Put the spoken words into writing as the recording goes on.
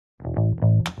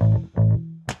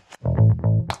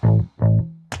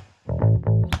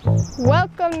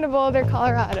Welcome to Boulder,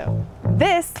 Colorado.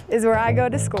 This is where I go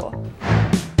to school.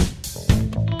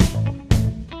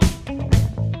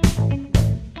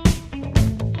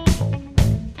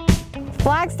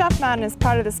 Flagstaff Mountain is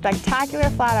part of the spectacular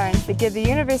Flatirons that give the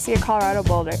University of Colorado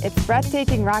Boulder its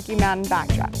breathtaking Rocky Mountain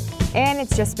backdrop, and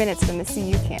it's just minutes from the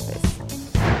CU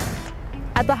campus.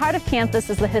 At the heart of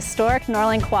campus is the historic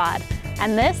Norland Quad,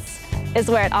 and this is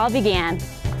where it all began.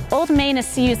 Old Main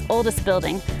is CU's oldest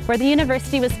building, where the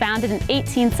university was founded in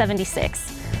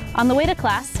 1876. On the way to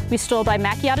class, we stroll by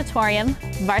Mackey Auditorium,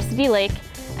 Varsity Lake,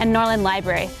 and Norland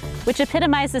Library, which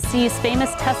epitomizes CU's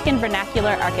famous Tuscan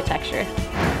vernacular architecture.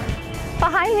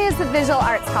 Behind me is the Visual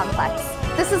Arts Complex.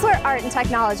 This is where art and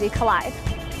technology collide.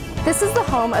 This is the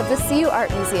home of the CU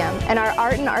Art Museum and our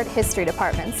art and art history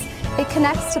departments. It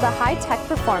connects to the high-tech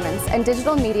performance and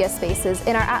digital media spaces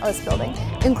in our Atlas building,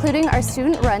 including our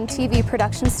student-run TV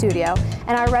production studio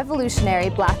and our revolutionary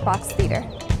Black Box Theater.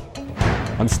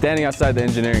 I'm standing outside the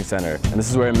Engineering Center, and this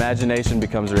is where imagination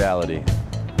becomes reality.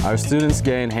 Our students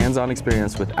gain hands-on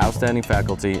experience with outstanding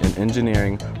faculty in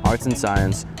engineering, arts and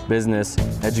science, business,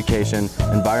 education,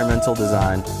 environmental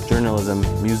design, journalism,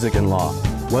 music, and law.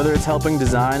 Whether it's helping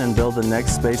design and build the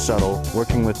next space shuttle,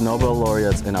 working with Nobel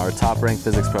laureates in our top-ranked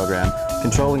physics program,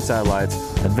 controlling satellites,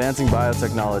 advancing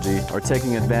biotechnology, or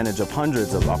taking advantage of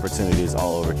hundreds of opportunities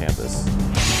all over campus.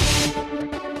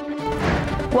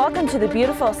 Welcome to the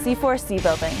beautiful C4C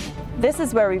building. This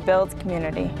is where we build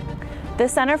community. The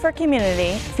Center for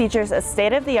Community features a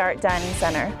state-of-the-art dining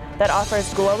center that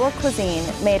offers global cuisine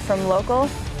made from local,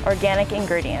 organic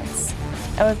ingredients.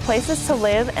 And with places to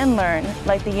live and learn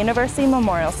like the University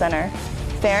Memorial Center,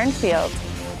 Fair and Field,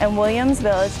 and Williams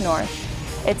Village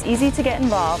North, it's easy to get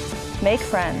involved, make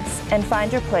friends, and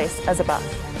find your place as a buff.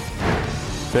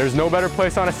 There's no better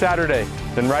place on a Saturday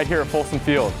than right here at Folsom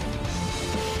Field.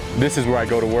 This is where I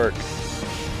go to work.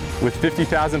 With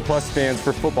 50,000 plus fans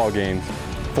for football games,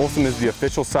 Folsom is the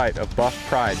official site of Buff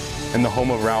Pride and the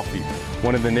home of Ralphie,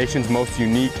 one of the nation's most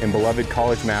unique and beloved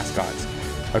college mascots.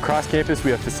 Across campus,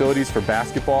 we have facilities for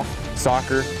basketball,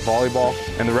 soccer, volleyball,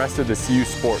 and the rest of the CU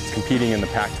sports competing in the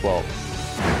Pac-12.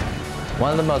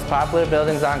 One of the most popular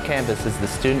buildings on campus is the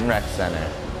Student Rec Center.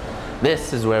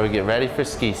 This is where we get ready for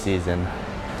ski season.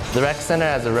 The Rec Center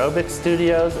has aerobics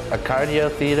studios, a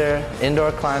cardio theater,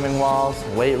 indoor climbing walls,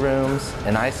 weight rooms,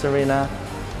 an ice arena,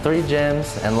 3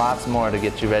 gyms, and lots more to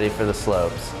get you ready for the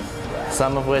slopes,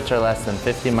 some of which are less than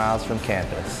 50 miles from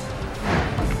campus.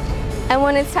 And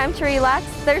when it's time to relax,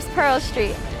 there's Pearl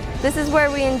Street. This is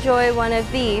where we enjoy one of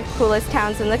the coolest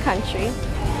towns in the country.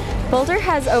 Boulder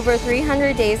has over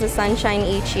 300 days of sunshine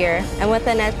each year, and with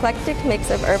an eclectic mix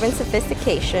of urban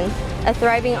sophistication, a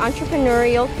thriving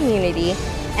entrepreneurial community,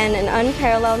 and an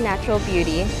unparalleled natural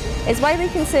beauty, is widely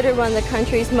considered one of the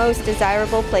country's most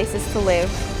desirable places to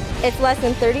live. It's less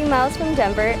than 30 miles from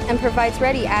Denver and provides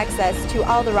ready access to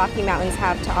all the Rocky Mountains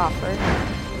have to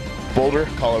offer. Boulder,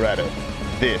 Colorado.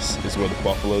 This is where the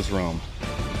buffaloes roam.